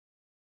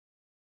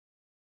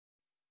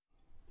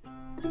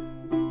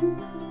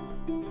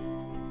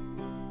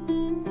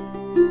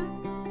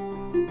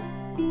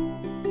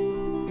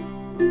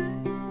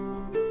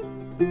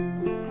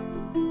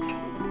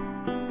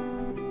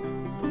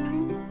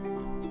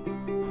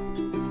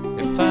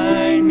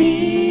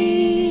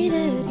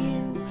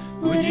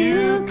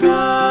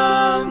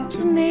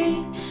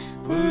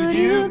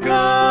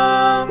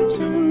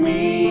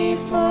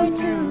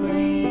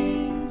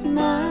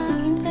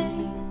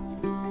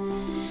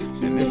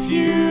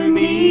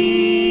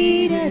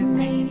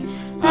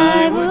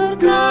I would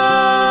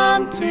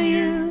come to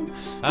you.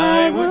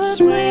 I would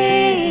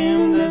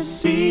swim the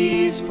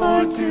seas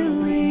for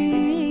to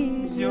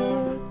ease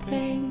your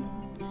pain.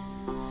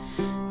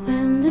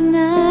 When the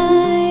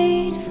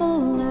night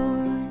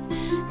forlorn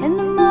and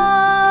the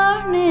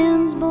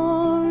morning's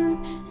born,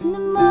 and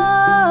the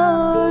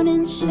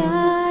morning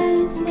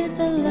shines with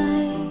the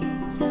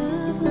light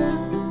of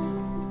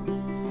love,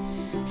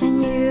 and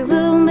you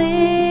will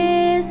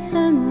miss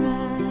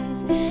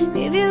sunrise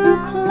if you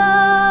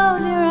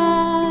close your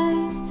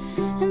eyes,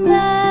 and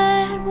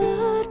that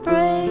would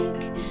break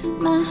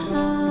my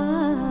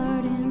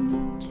heart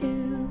in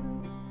two.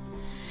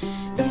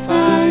 If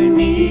I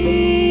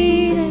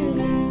needed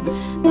you,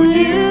 would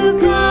you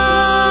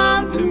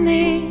come to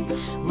me?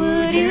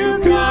 Would you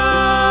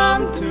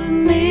come to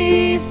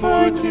me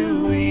for to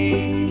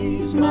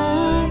ease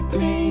my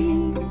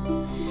pain?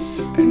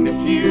 And if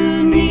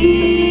you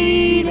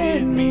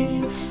needed me,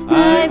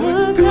 I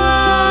would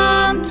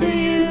come to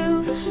you.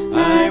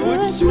 I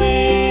would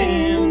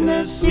swim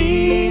the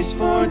seas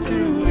for to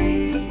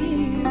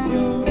ease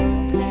your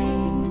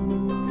pain.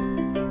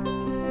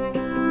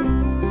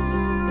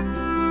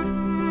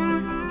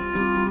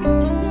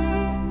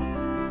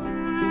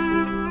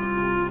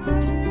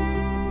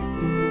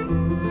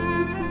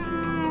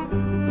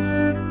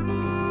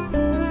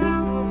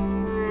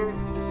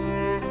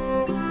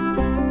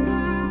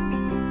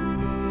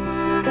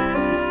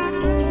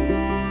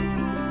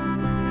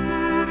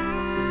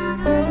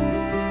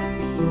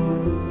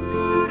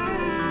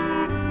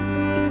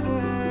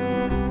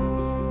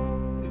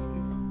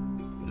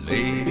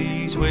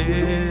 Lady's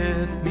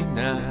with me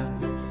now,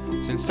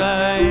 since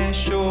I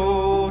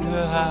showed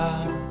her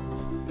how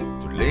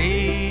to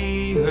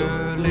lay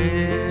her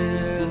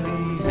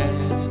lily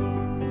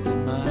hands in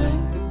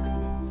mine.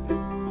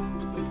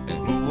 And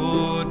who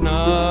would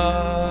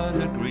not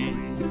agree?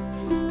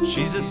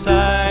 She's a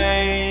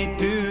sight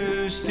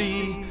to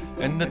see,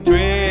 and the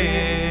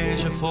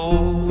treasure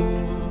for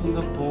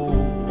the poor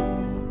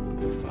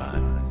to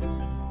find.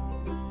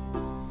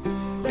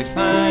 If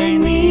I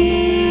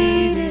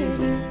needed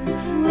you,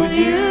 would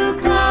you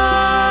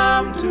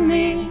come to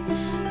me?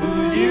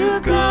 Would you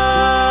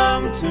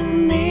come to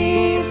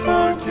me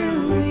for to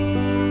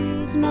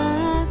ease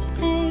my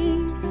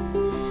pain?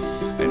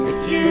 And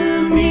if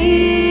you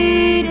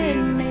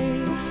needed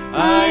me,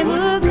 I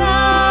would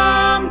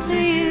come to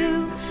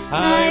you.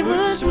 I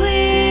would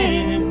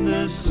swim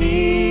the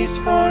seas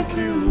for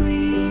to